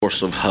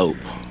Source of hope.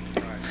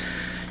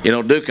 You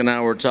know, Duke and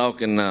I were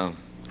talking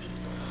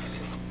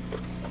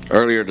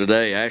earlier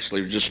today,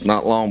 actually just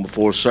not long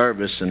before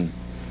service, and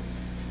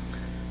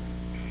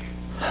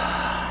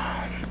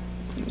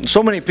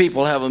so many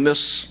people have a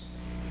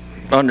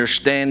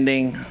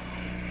misunderstanding,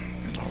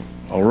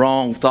 a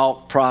wrong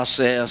thought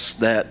process,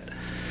 that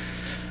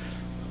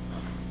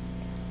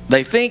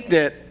they think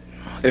that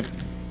if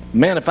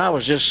I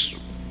was just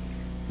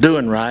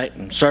doing right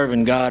and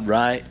serving God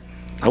right,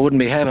 I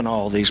wouldn't be having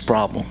all these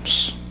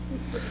problems.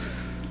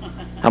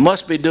 I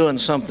must be doing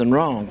something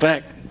wrong. In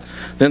fact,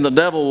 then the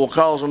devil will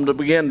cause them to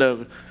begin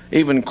to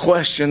even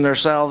question their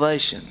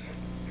salvation.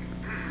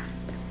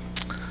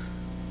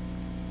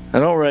 Now,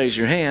 don't raise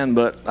your hand,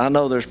 but I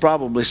know there's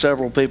probably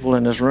several people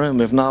in this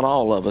room, if not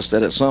all of us,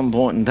 that at some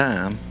point in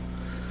time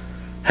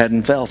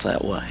hadn't felt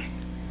that way.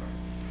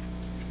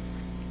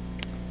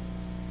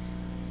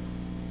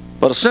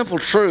 But a simple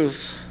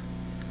truth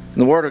in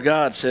the Word of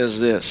God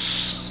says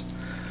this: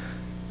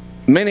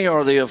 many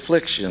are the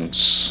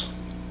afflictions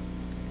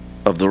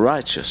of the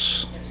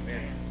righteous.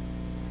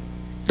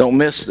 Don't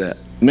miss that.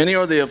 Many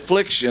are the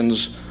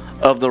afflictions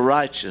of the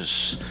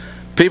righteous.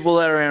 People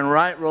that are in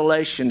right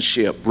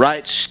relationship,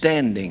 right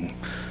standing,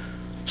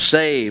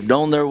 saved,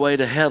 on their way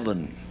to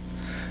heaven.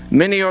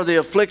 Many are the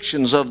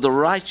afflictions of the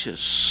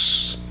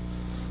righteous,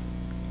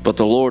 but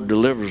the Lord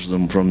delivers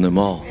them from them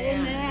all.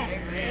 Amen.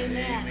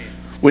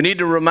 We need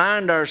to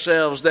remind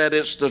ourselves that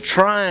it's the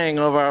trying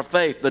of our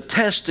faith, the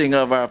testing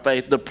of our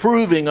faith, the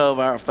proving of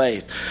our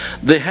faith,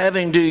 the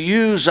having to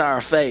use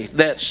our faith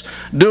that's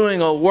doing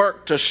a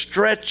work to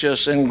stretch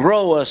us and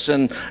grow us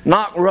and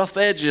knock rough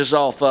edges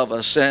off of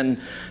us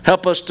and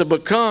help us to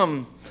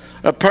become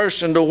a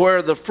person to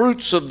where the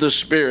fruits of the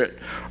Spirit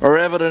are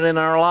evident in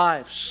our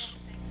lives.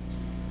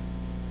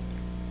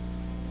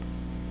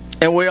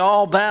 And we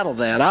all battle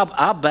that.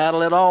 I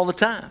battle it all the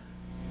time.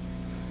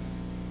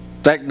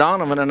 In fact,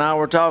 Donovan and I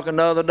were talking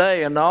the other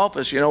day in the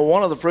office. You know,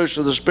 one of the fruits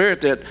of the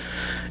Spirit that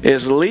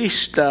is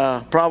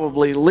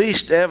probably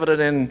least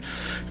evident in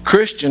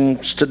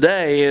Christians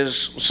today is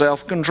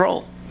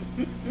self-control.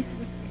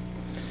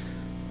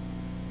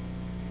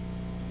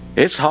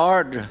 It's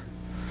hard to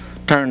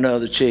turn the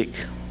other cheek.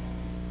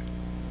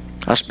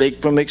 I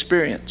speak from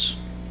experience.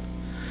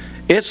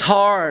 It's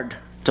hard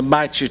to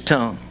bite your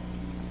tongue.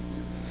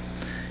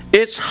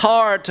 It's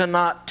hard to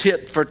not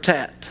tit for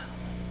tat.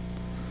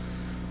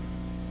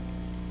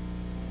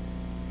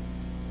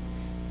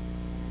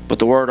 But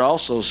the Word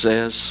also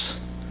says,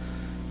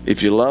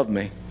 if you love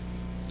me,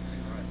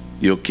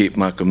 you'll keep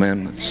my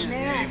commandments.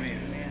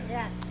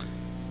 Amen.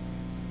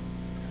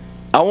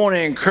 I want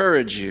to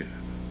encourage you.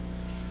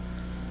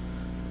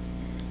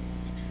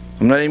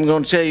 I'm not even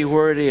going to tell you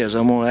where it is.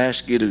 I'm going to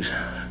ask you to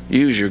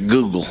use your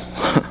Google.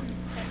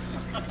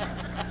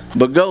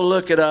 But go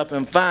look it up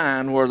and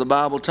find where the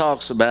Bible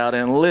talks about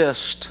and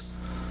list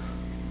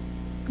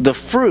the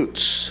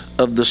fruits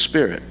of the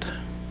Spirit.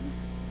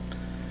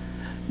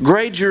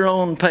 Grade your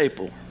own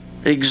paper,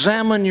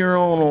 examine your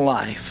own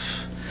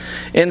life,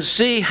 and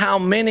see how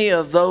many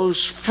of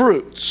those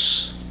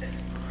fruits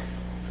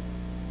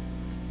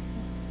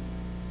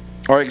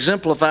are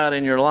exemplified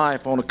in your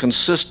life on a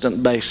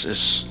consistent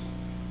basis.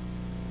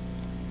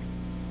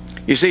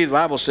 You see, the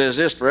Bible says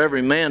this: for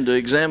every man to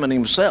examine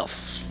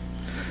himself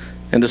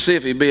and to see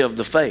if he be of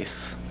the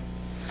faith.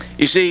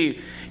 You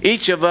see,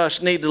 each of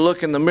us need to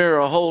look in the mirror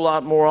a whole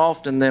lot more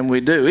often than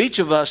we do. Each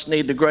of us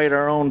need to grade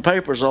our own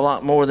papers a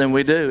lot more than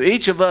we do.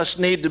 Each of us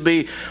need to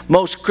be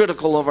most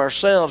critical of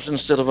ourselves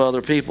instead of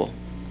other people.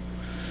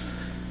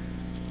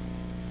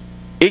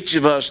 Each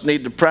of us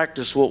need to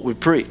practice what we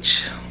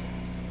preach.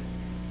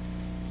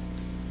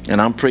 And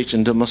I'm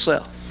preaching to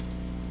myself.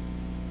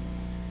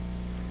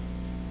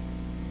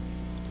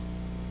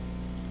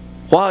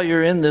 While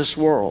you're in this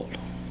world,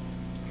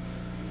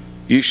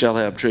 you shall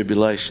have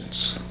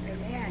tribulations.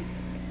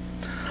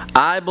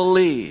 I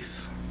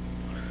believe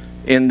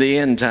in the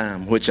end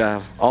time, which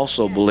I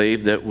also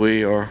believe that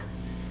we are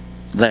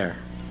there.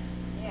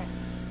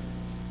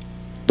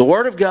 The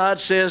Word of God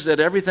says that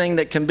everything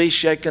that can be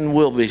shaken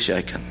will be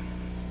shaken.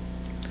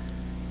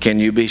 Can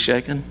you be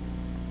shaken?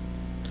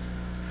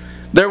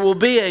 There will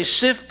be a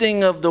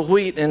sifting of the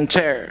wheat and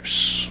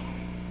tares.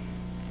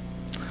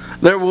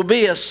 There will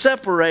be a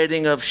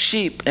separating of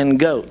sheep and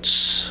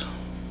goats.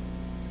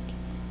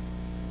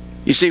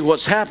 You see,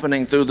 what's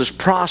happening through this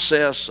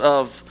process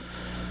of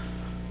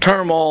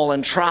turmoil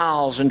and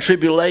trials and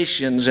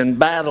tribulations and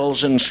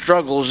battles and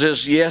struggles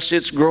is, yes,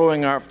 it's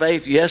growing our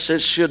faith. Yes,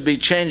 it should be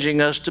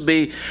changing us to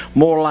be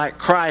more like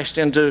Christ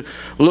and to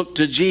look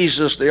to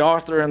Jesus, the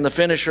author and the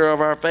finisher of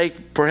our faith,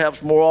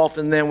 perhaps more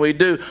often than we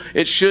do.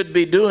 It should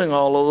be doing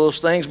all of those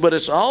things, but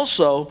it's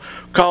also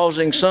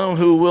causing some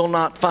who will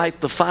not fight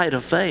the fight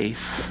of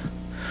faith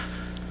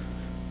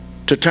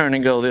to turn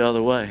and go the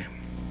other way.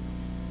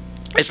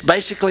 It's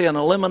basically an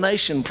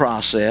elimination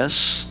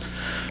process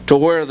to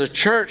where the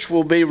church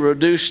will be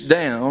reduced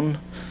down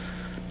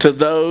to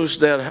those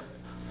that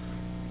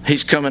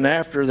He's coming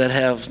after that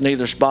have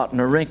neither spot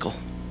nor wrinkle.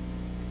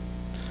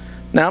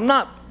 Now, I'm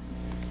not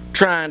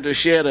trying to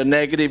shed a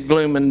negative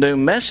gloom and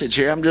doom message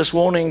here. I'm just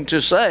wanting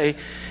to say,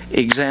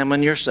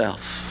 examine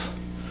yourself.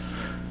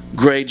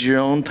 Grade your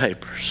own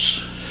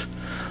papers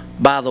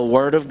by the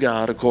Word of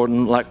God,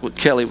 according like what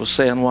Kelly was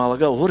saying a while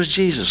ago. What does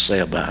Jesus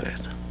say about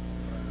it?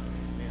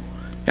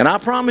 And I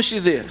promise you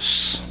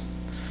this,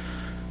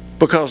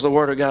 because the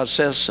Word of God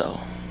says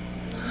so.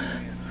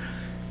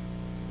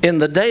 In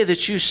the day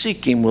that you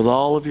seek Him with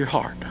all of your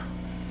heart,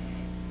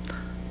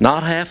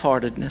 not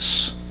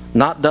half-heartedness,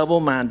 not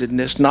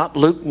double-mindedness, not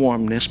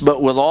lukewarmness, but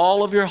with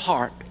all of your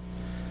heart,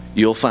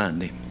 you'll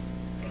find Him.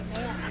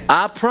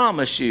 I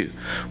promise you,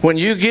 when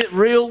you get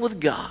real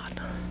with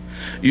God,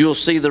 you'll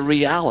see the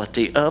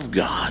reality of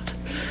God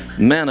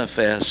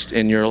manifest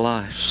in your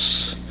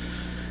lives.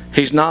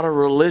 He's not a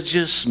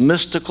religious,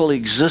 mystical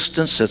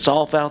existence that's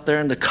off out there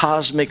in the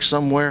cosmic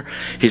somewhere.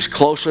 He's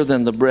closer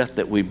than the breath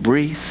that we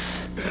breathe.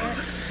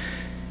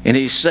 And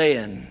He's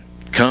saying,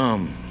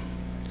 come,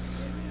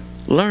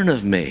 learn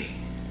of me.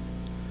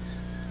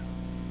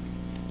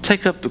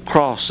 Take up the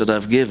cross that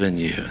I've given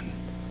you.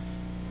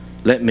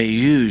 Let me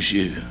use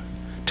you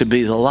to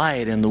be the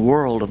light in the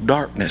world of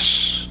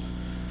darkness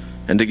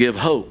and to give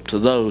hope to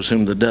those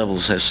whom the devil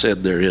has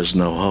said there is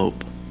no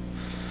hope.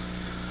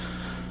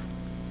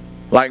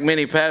 Like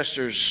many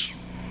pastors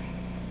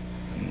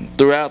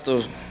throughout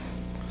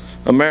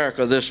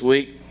America this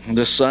week,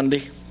 this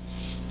Sunday,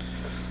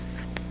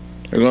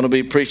 they're going to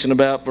be preaching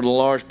about, for the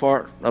large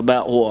part,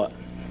 about what?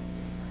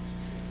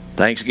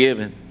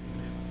 Thanksgiving.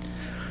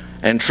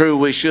 And true,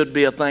 we should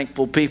be a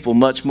thankful people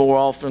much more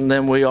often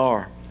than we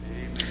are.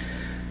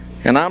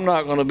 And I'm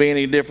not going to be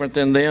any different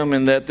than them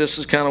in that this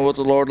is kind of what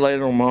the Lord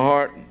laid on my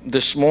heart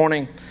this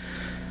morning.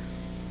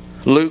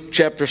 Luke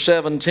chapter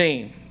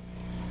 17.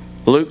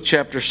 Luke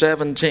chapter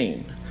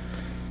 17.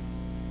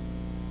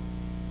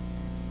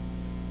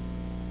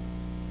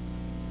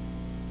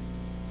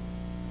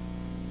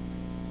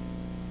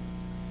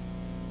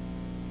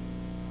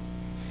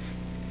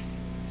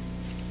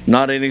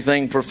 Not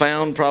anything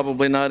profound,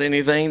 probably not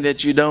anything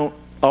that you don't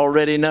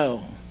already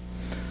know.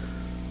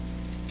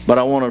 But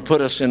I want to put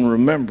us in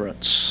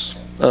remembrance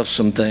of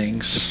some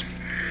things.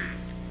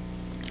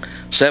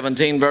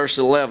 17 verse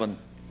 11.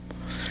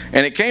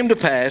 And it came to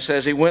pass,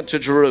 as he went to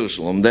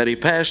Jerusalem, that he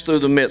passed through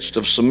the midst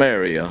of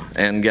Samaria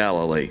and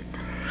Galilee.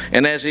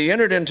 And as he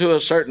entered into a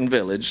certain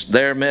village,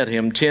 there met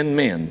him 10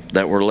 men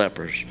that were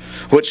lepers,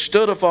 which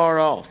stood afar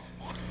off.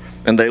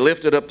 And they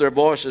lifted up their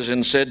voices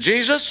and said,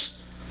 Jesus,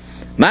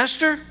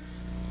 Master,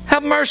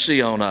 have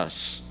mercy on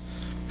us.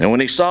 And when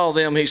he saw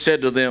them, he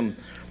said to them,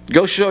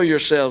 Go show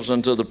yourselves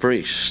unto the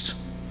priest.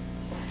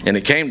 And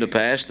it came to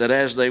pass that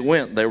as they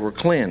went, they were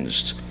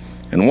cleansed.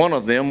 And one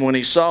of them, when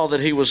he saw that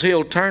he was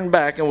healed, turned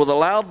back and with a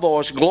loud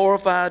voice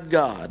glorified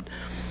God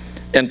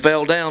and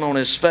fell down on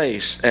his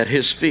face at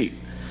his feet,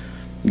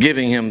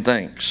 giving him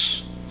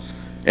thanks.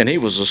 And he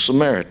was a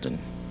Samaritan.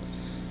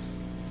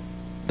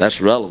 That's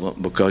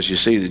relevant because you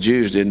see the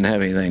Jews didn't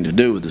have anything to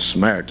do with the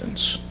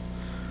Samaritans.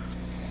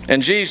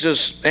 And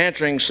Jesus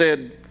answering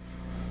said,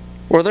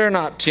 Were there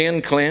not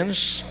 10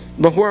 cleansed?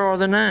 But where are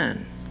the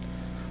 9?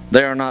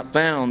 They are not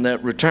found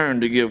that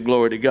returned to give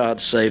glory to God,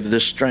 save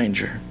this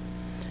stranger.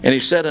 And he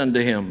said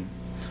unto him,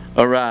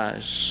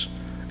 Arise,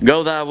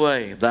 go thy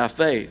way, thy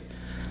faith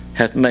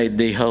hath made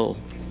thee whole.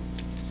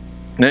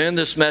 Now in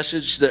this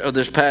message, or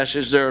this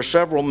passage, there are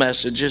several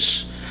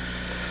messages.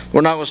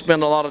 We're not going to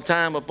spend a lot of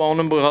time upon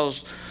them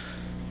because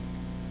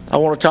I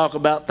want to talk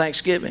about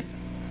Thanksgiving.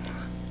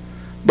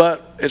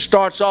 But it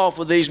starts off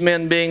with these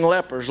men being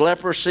lepers.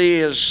 Leprosy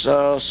is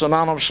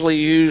synonymously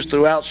used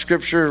throughout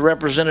Scripture,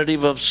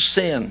 representative of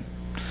sin.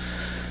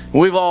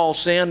 We've all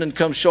sinned and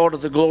come short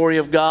of the glory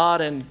of God,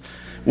 and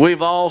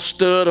we've all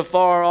stood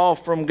afar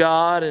off from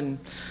God and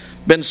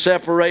been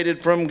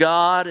separated from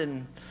God.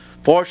 And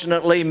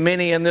fortunately,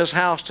 many in this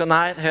house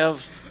tonight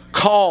have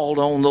called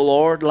on the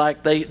Lord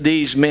like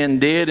these men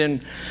did,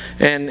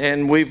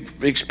 and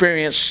we've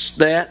experienced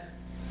that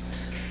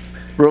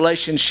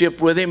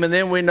relationship with Him. And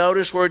then we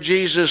notice where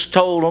Jesus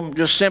told them,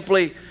 just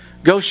simply,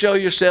 go show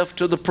yourself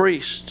to the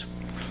priest.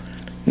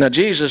 Now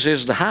Jesus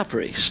is the high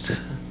priest,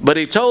 but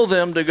He told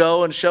them to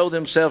go and show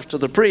themselves to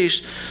the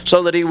priest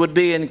so that He would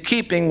be in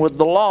keeping with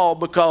the law,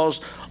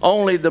 because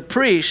only the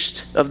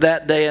priest of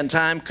that day and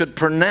time could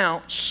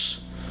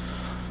pronounce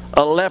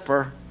a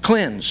leper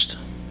cleansed.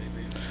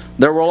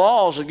 There were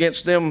laws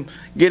against them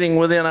getting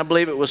within, I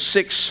believe it was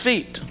 6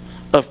 feet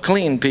of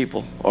clean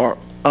people or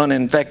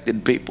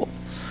uninfected people.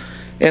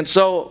 And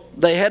so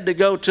they had to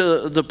go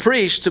to the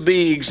priest to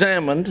be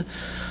examined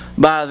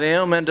by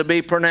them and to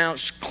be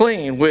pronounced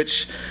clean,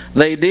 which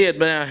they did.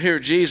 But now here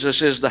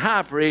Jesus is the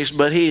high priest,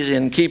 but He's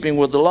in keeping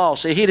with the law.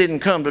 See, He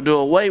didn't come to do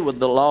away with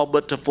the law,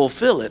 but to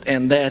fulfill it,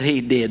 and that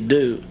He did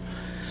do.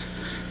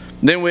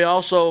 Then we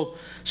also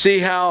see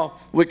how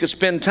we could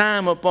spend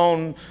time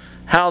upon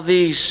how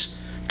these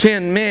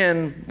 10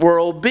 men were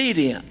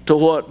obedient to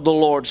what the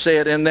Lord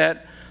said, and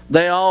that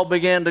they all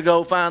began to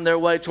go find their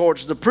way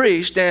towards the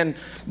priest. And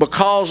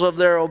because of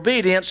their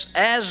obedience,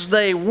 as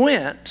they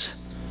went,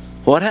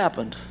 what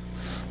happened?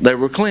 They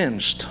were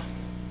cleansed.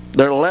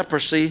 Their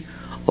leprosy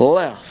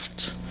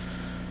left.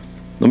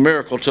 The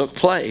miracle took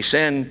place.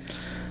 And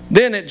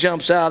then it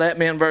jumps out at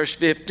me in verse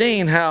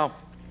 15 how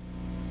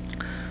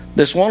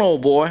this one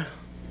old boy,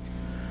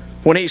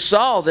 when he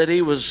saw that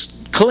he was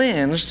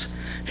cleansed,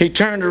 he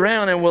turned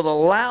around and with a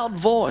loud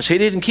voice, he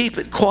didn't keep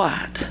it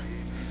quiet,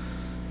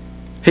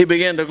 he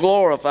began to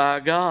glorify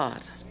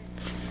God.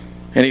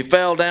 And he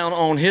fell down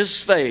on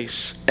his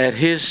face at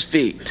his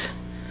feet,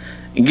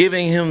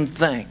 giving him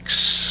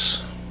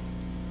thanks.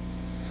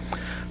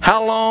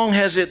 How long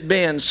has it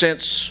been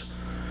since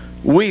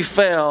we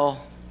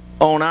fell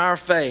on our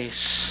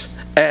face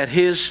at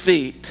his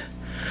feet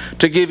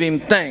to give him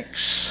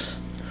thanks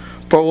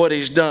for what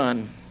he's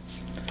done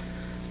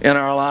in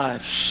our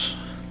lives?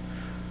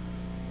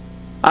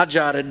 I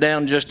jotted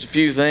down just a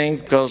few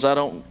things because I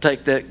don't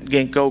take that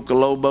ginkgo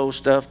biloba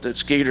stuff that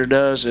Skeeter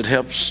does. It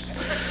helps.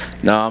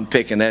 No, I'm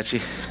picking at you.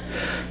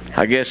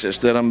 I guess it's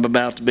that I'm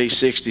about to be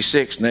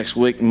 66 next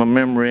week and my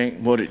memory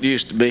ain't what it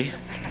used to be.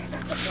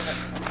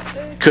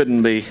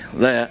 Couldn't be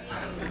that.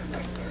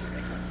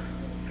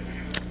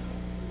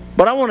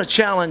 But I want to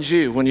challenge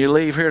you when you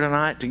leave here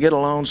tonight to get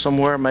alone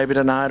somewhere, maybe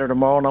tonight or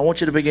tomorrow, and I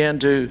want you to begin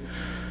to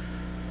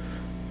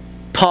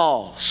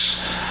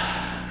pause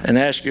and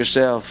ask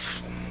yourself,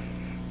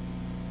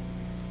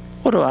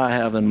 what do I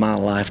have in my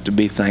life to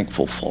be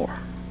thankful for?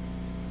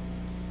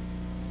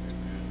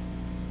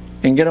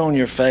 And get on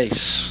your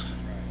face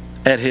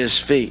at his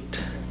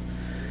feet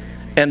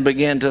and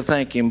begin to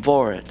thank him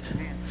for it.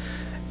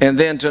 And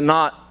then to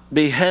not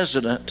be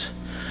hesitant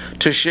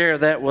to share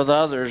that with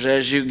others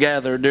as you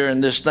gather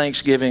during this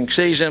Thanksgiving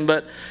season.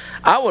 But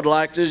I would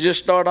like to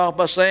just start off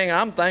by saying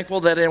I'm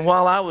thankful that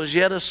while I was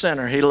yet a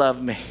sinner, he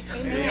loved me.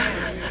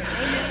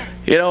 Amen.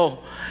 You know,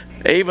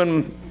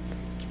 even,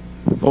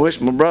 I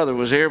wish my brother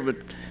was here, but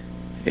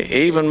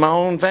even my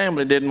own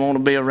family didn't want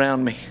to be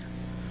around me.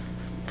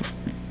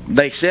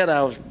 They said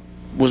I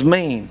was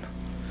mean.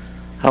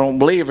 I don't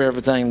believe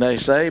everything they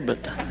say,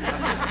 but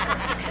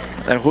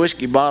that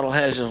whiskey bottle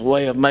has a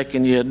way of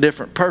making you a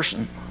different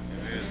person.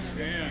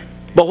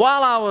 But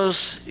while I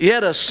was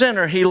yet a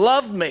sinner, he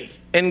loved me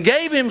and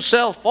gave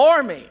himself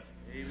for me.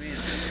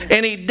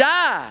 And he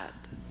died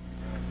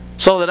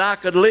so that I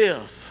could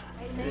live.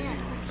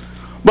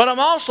 But I'm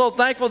also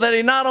thankful that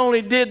he not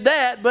only did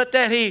that, but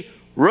that he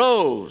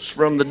rose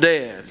from the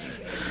dead,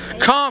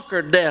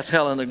 conquered death,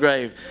 hell, and the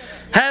grave,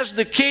 has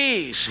the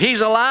keys.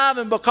 He's alive,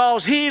 and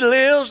because he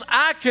lives,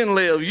 I can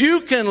live.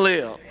 You can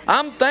live.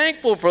 I'm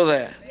thankful for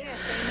that.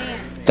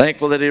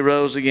 Thankful that he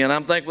rose again.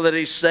 I'm thankful that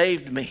he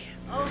saved me.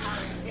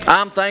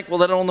 I'm thankful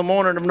that on the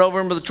morning of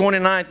November the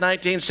 29th,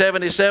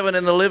 1977,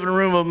 in the living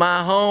room of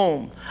my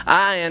home,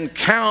 I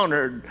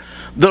encountered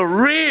the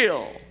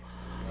real,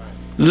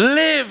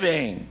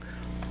 living,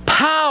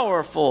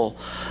 powerful,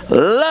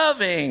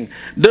 loving,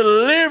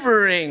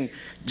 delivering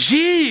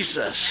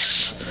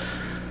Jesus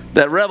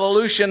that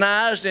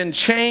revolutionized and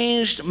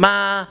changed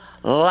my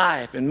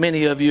life. And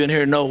many of you in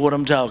here know what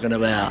I'm talking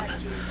about.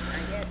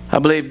 I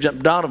believe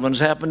Donovan's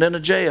happened in a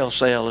jail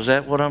cell. Is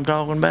that what I'm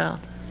talking about?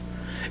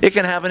 It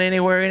can happen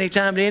anywhere,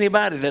 anytime, to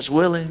anybody that's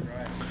willing.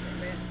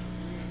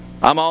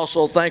 I'm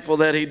also thankful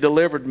that he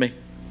delivered me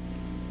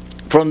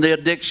from the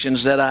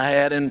addictions that I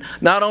had. And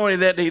not only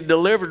that he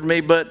delivered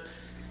me, but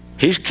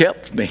he's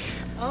kept me.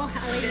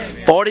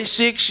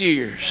 46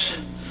 years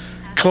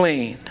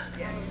clean,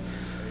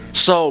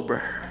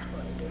 sober.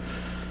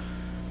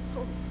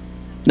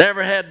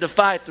 Never had to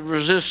fight to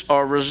resist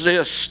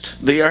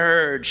the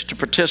urge to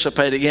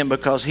participate again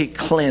because he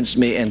cleansed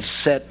me and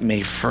set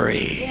me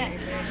free.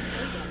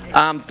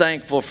 I'm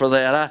thankful for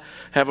that. I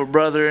have a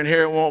brother in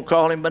here, I won't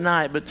call him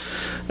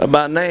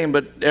by name,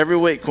 but every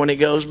week when he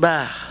goes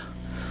by,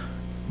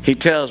 he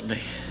tells me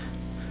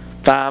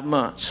 5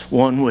 months,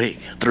 1 week,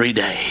 3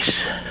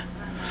 days.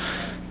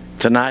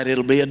 Tonight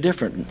it'll be a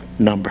different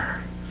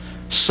number.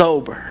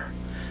 Sober.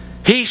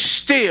 He's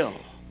still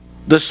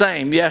the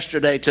same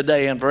yesterday,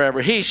 today, and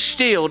forever. He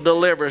still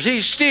delivers.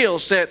 He still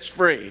sets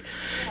free.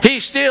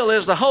 He still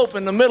is the hope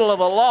in the middle of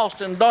a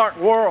lost and dark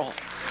world.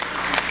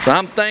 So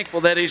I'm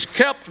thankful that he's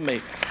kept me.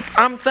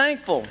 I'm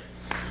thankful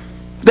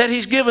that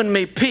he's given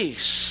me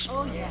peace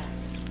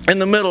in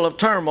the middle of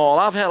turmoil.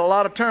 I've had a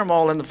lot of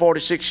turmoil in the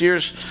 46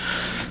 years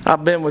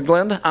I've been with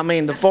Glenda. I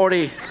mean the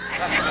 40,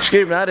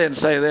 excuse me, I didn't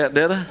say that,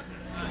 did I?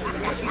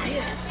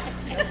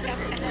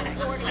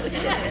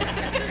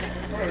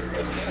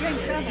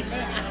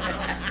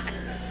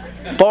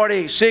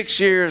 46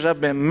 years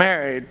I've been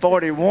married.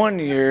 41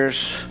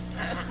 years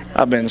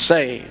I've been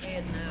saved.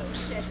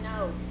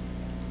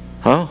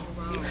 Huh?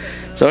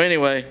 So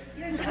anyway,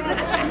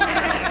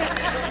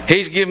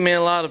 he's given me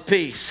a lot of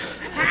peace.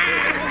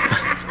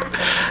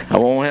 I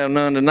won't have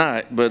none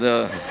tonight, but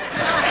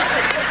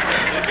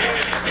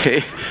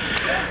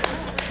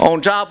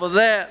on top of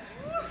that,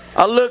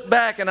 I look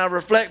back and I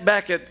reflect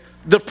back at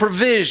the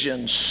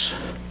provisions.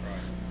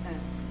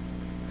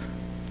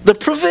 The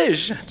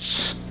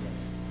provisions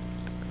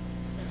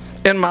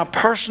in my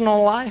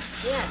personal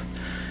life,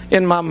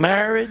 in my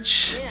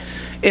marriage,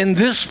 in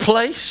this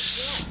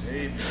place.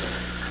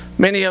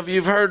 Many of you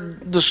have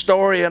heard the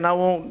story, and I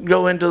won't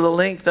go into the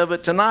length of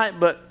it tonight,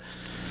 but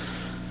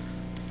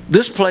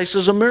this place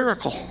is a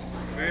miracle.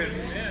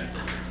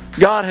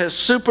 God has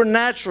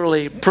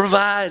supernaturally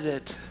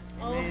provided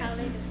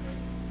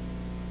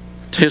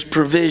His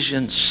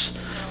provisions,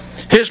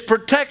 His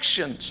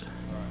protections.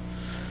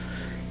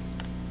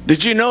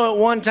 Did you know at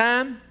one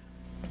time,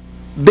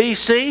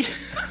 BC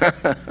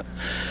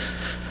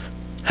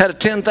had a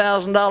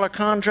 $10,000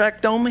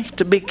 contract on me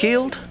to be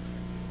killed?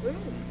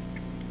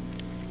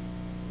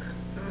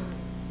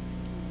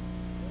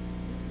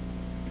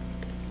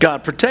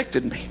 God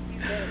protected me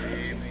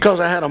because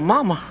I had a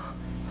mama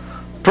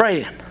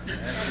praying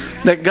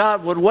that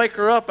God would wake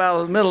her up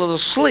out of the middle of the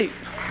sleep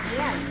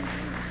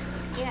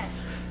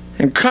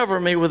and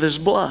cover me with His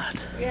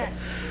blood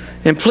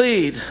and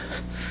plead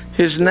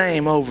His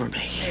name over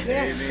me.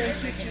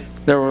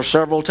 There were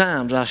several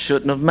times I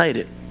shouldn't have made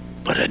it,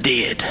 but I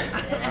did.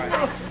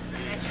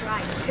 That's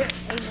right.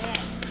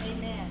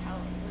 Amen.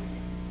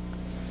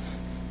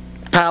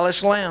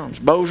 Palace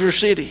Lounge, Bossier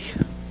City.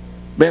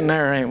 Been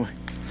there, ain't we?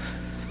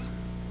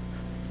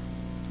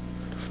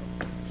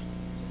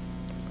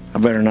 I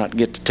better not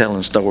get to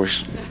telling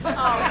stories.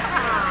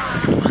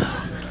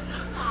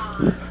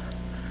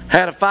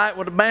 Had a fight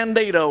with a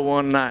bandito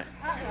one night.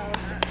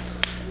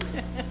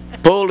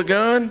 Pulled a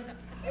gun.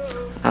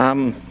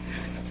 I'm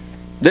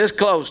this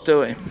close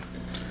to him.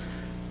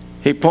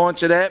 He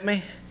points it at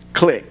me.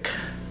 Click.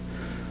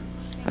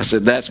 I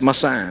said, that's my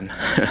sign.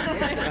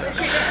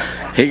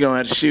 He gonna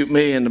have to shoot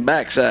me in the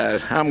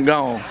backside. I'm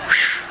gone.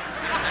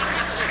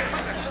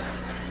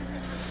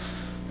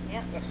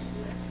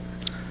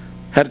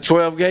 Had a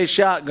 12-gauge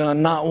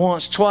shotgun, not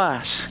once,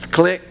 twice.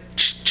 Click,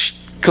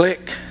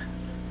 click.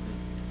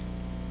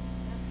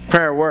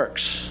 Prayer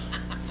works.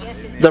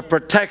 The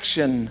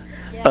protection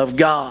of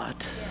God.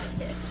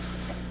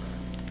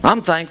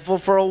 I'm thankful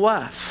for a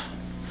wife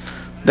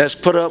that's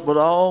put up with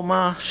all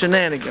my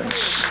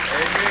shenanigans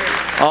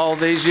all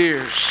these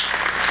years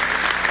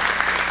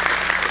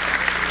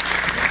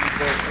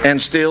and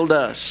still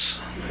does.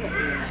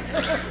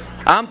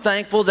 I'm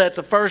thankful that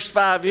the first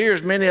 5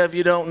 years, many of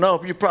you don't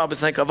know, you probably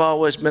think I've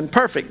always been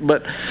perfect,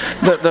 but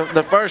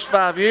the first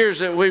 5 years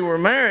that we were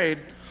married,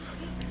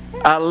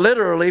 I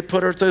literally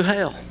put her through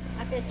hell.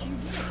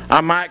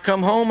 I might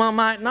come home, I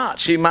might not.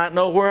 She might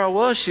know where I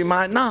was, she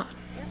might not.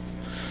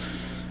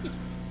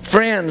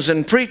 Friends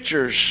and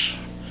preachers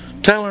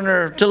telling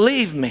her to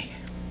leave me.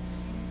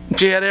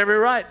 She had every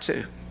right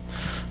to.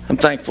 I'm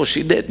thankful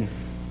she didn't.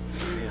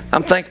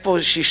 I'm thankful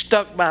she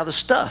stuck by the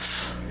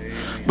stuff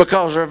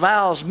because her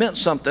vows meant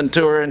something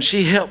to her, and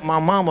she helped my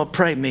mama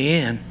pray me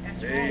in.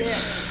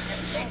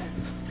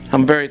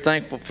 I'm very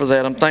thankful for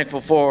that. I'm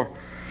thankful for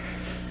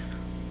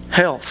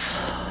health.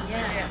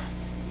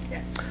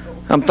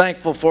 I'm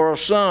thankful for a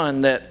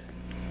son that,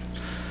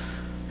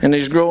 and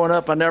he's growing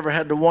up, I never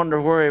had to wonder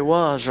where he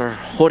was or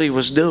what he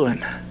was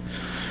doing.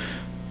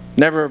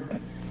 Never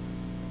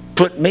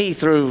put me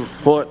through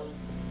what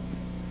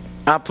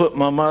I put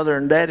my mother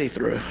and daddy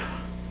through.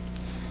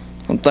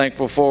 I'm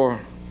thankful for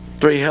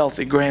 3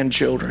 healthy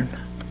grandchildren.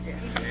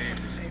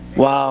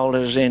 Wild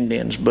as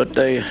Indians, but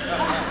they're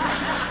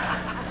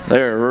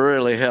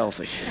really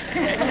healthy.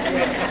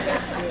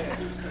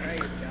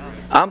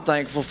 I'm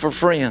thankful for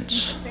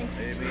friends.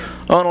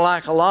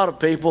 Unlike a lot of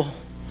people,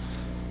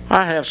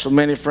 I have so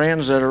many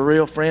friends that are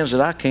real friends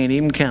that I can't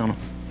even count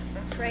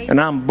them.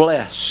 And I'm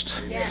blessed.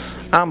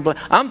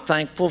 I'm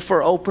thankful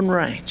for Open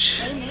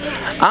Range.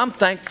 I'm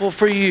thankful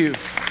for you.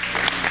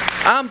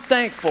 I'm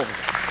thankful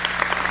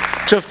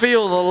to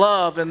feel the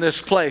love in this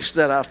place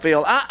that I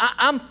feel.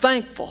 I'm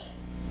thankful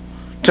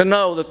to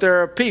know that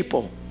there are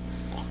people,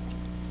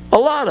 a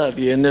lot of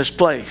you in this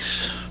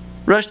place.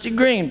 Rusty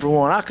Green, for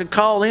one, I could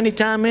call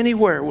anytime,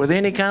 anywhere, with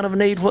any kind of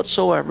need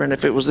whatsoever, and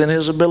if it was in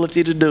his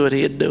ability to do it,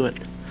 he'd do it.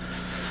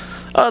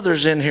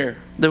 Others in here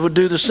that would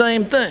do the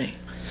same thing.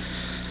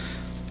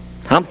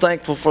 I'm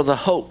thankful for the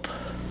hope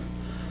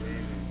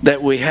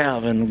that we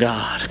have in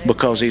God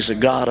because He's a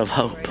God of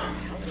hope.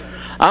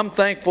 I'm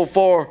thankful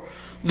for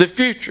the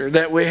future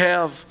that we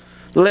have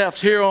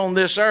left here on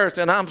this earth,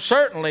 and I'm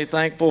certainly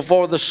thankful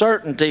for the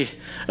certainty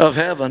of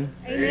heaven.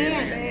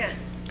 Amen.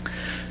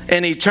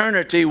 And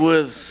eternity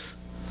with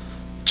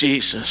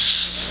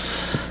Jesus.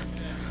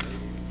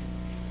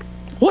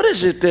 What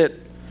is it that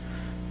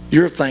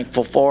you're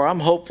thankful for?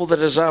 I'm hopeful that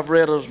as I've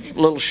read a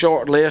little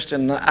short list,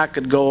 and I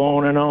could go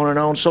on and on and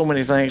on, so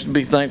many things to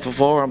be thankful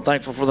for. I'm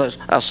thankful for that.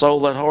 I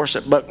sold that horse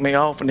that bucked me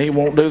off, and he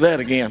won't do that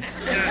again.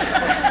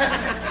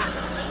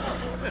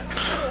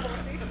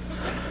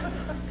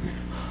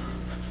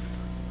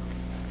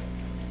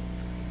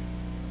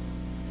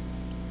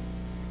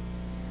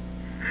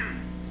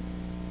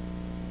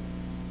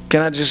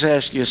 Can I just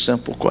ask you a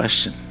simple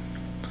question?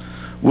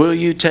 Will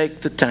you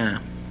take the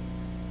time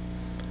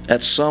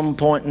at some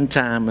point in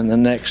time in the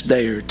next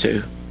day or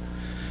two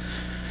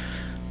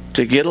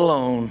to get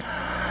alone,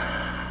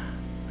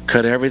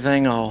 cut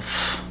everything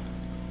off,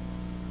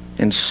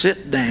 and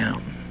sit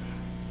down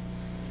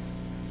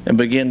and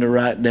begin to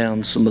write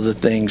down some of the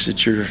things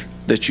that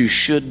you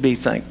should be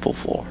thankful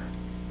for?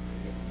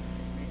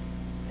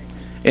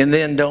 And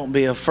then don't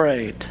be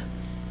afraid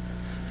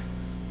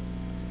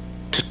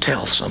to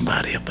tell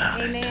somebody about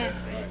it. Amen.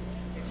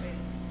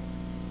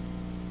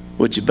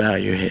 Would you bow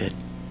your head?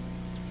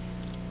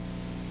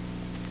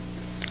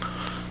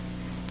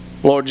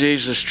 Lord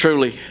Jesus,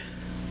 truly,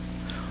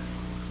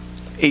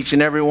 each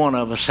and every one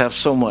of us have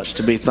so much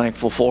to be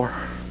thankful for.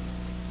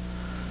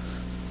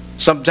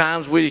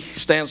 Sometimes we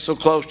stand so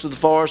close to the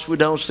forest we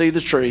don't see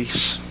the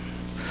trees.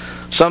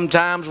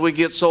 Sometimes we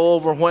get so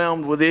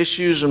overwhelmed with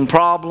issues and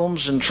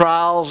problems and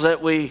trials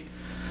that we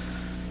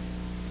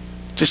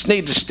just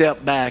need to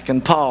step back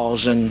and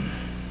pause and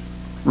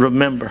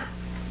remember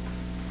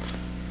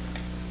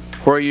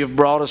where you've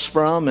brought us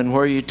from and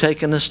where you've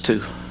taken us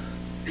to.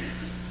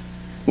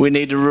 We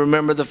need to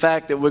remember the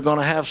fact that we're going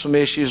to have some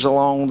issues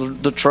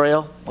along the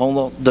trail,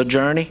 on the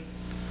journey.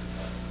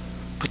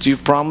 But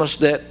you've promised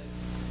that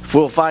if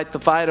we'll fight the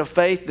fight of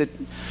faith, that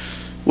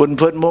wouldn't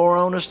put more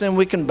on us than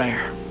we can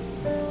bear.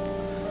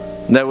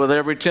 And that with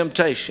every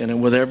temptation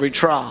and with every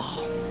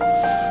trial,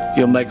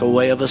 you'll make a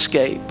way of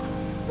escape.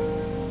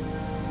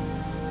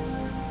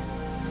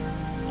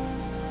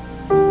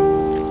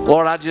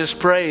 Lord, I just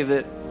pray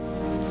that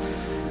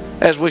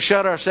as we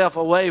shut ourselves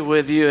away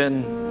with you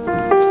and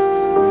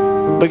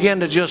begin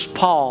to just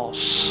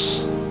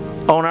pause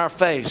on our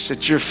face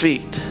at your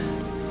feet,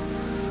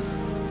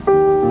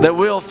 that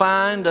we'll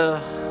find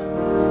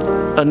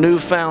a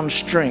newfound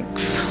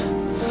strength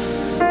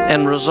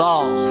and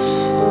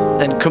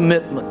resolve and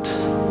commitment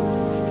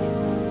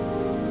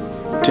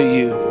to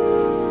you.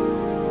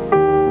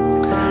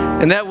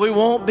 And that we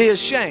won't be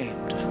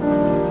ashamed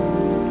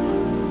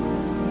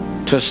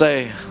to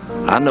say,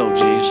 I know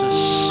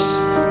Jesus.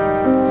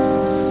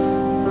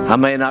 I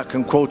may not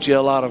can quote you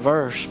a lot of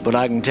verse, but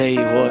I can tell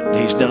you what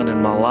He's done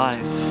in my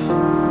life.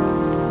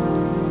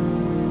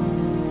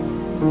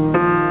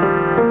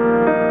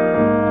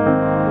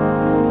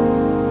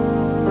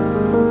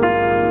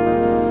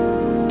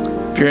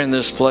 If you're in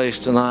this place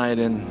tonight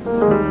and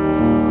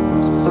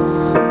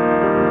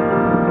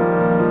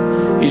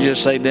you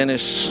just say,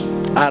 Dennis,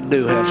 I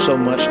do have so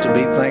much to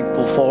be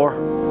thankful for.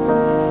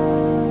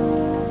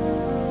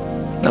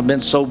 I've been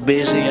so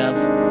busy,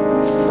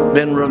 I've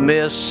been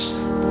remiss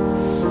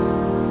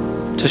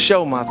to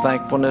show my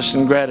thankfulness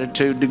and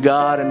gratitude to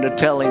God and to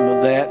tell Him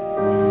of that.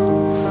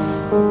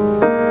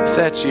 If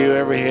that's you,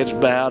 every head's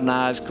bowed and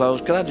eyes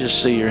closed, can I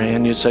just see your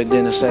hand? You'd say,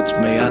 Dennis, that's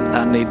me.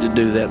 I need to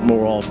do that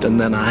more often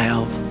than I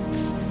have.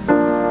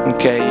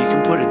 Okay, you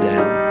can put it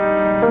down.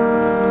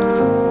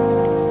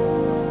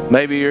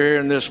 Maybe you're here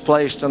in this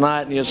place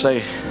tonight and you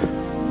say,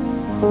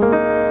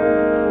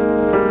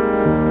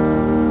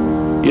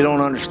 you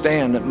don't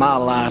understand that my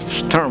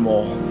life's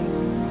turmoil.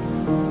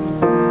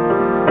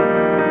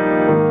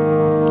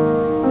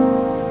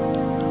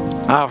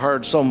 I've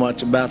heard so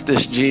much about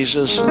this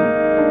Jesus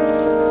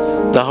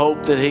and the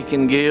hope that He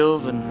can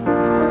give and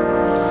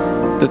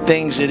the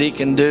things that He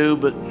can do,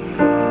 but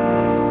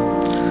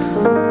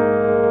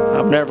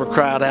I've never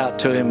cried out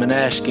to Him and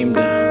asked Him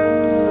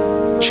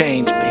to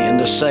change me and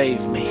to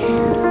save me.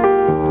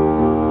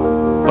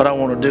 But I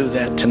want to do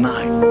that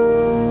tonight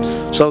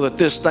so that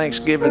this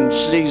Thanksgiving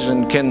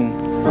season can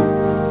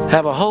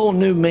have a whole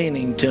new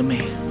meaning to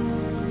me.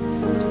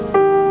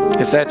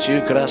 If that's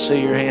you, could I see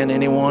your hand?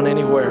 Anyone,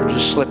 anywhere?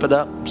 Just slip it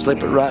up,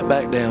 slip it right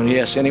back down.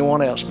 Yes,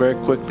 anyone else? Very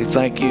quickly.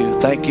 Thank you, in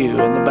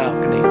the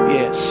balcony.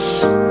 Yes.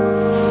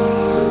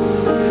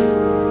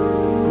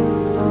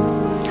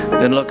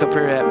 Then look up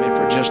here at me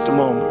for just a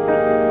moment.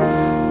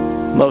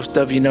 Most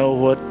of you know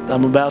what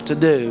I'm about to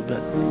do,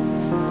 but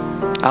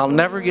I'll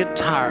never get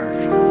tired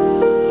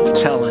of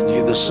telling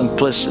you the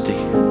simplicity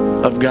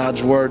of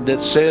God's Word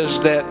that says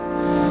that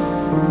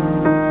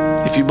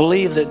if you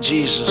believe that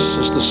Jesus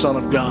is the Son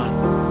of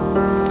God,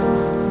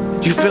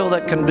 do you feel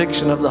that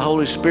conviction of the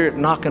Holy Spirit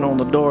knocking on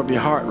the door of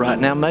your heart right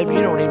now? Maybe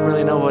you don't even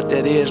really know what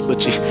that is,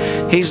 but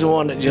He's the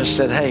one that just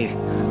said, hey,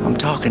 I'm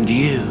talking to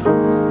you.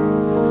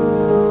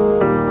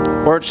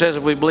 The Word says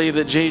if we believe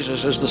that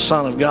Jesus is the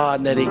Son of God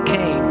and that He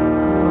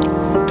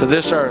came to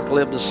this earth,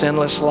 lived a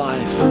sinless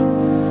life,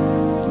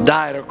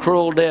 died a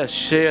cruel death,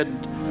 shed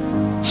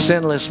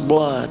sinless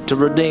blood to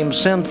redeem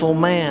sinful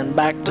man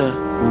back to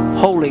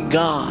holy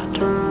God.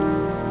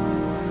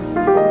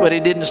 But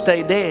He didn't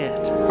stay dead.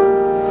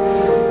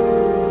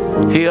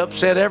 He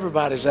upset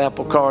everybody's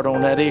apple cart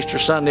on that Easter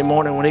Sunday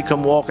morning when He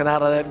come walking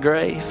out of that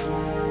grave.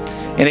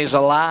 And He's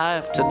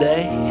alive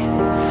today.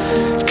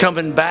 He's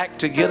coming back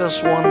to get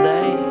us one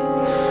day,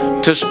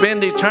 to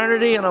spend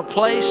eternity in a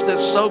place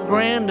that's so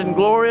grand and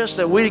glorious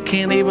that we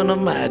can't even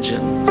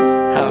imagine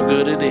how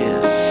good it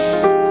is.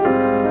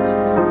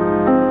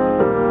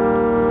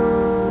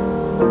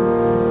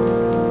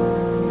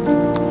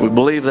 We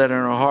believe that in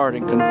our heart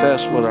and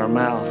confess with our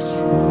mouths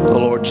the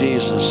Lord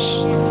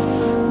Jesus,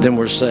 then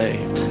we're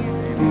saved.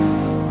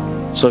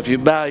 So if you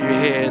bow your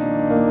head,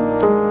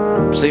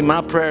 see,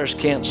 my prayers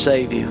can't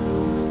save you.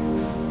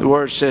 The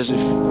Word says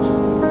if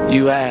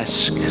you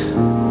ask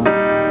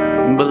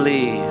and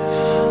believe,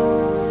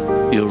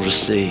 you'll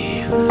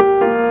receive.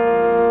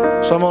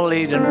 So I'm going to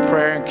lead in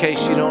prayer in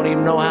case you don't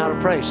even know how to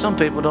pray. Some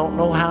people don't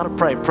know how to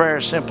pray. Prayer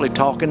is simply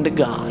talking to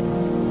God.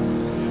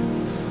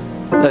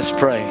 Let's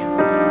pray.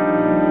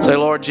 Say,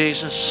 Lord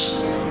Jesus,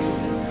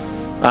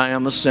 I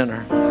am a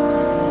sinner.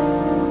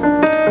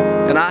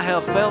 And I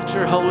have felt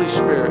your Holy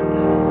Spirit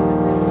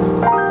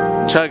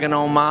tugging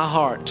on my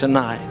heart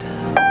tonight.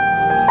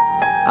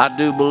 I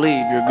do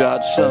believe you're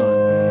God's Son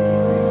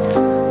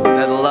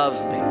that loves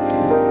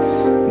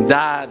me,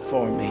 died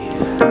for me,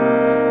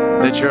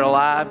 that you're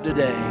alive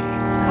today.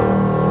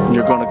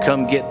 You're going to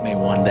come get me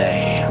one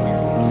day.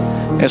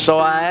 And so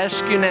I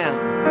ask you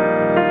now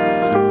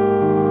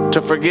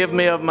to forgive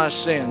me of my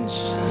sins,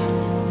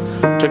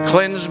 to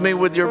cleanse me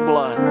with your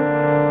blood,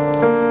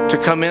 to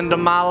come into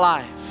my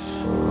life,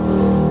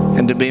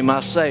 and to be my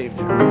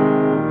Savior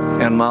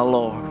and my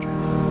Lord.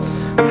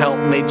 Help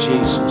me,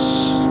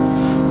 Jesus,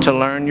 to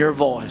learn your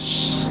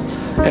voice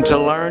and to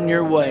learn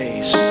your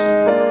ways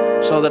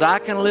so that I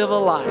can live a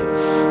life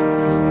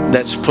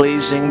that's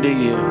pleasing to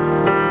you.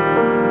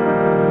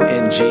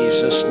 In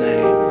Jesus'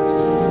 name,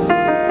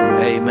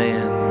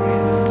 amen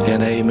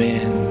and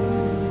amen.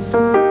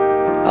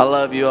 I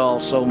love you all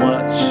so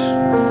much.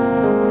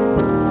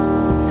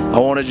 I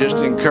want to just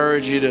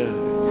encourage you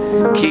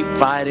to keep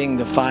fighting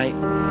the fight.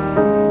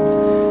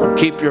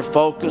 Keep your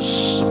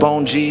focus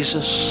upon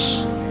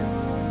Jesus.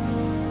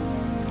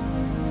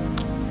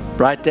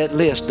 Write that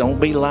list. Don't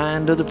be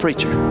lying to the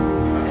preacher.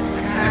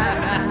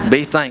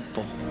 Be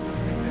thankful.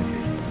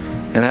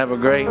 And have a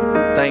great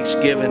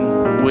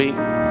Thanksgiving week.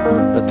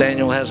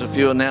 Nathaniel has a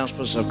few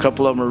announcements. A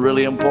couple of them are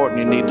really important.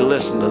 You need to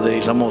listen to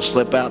these. I'm going to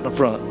slip out in the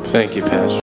front. Thank you, Pastor.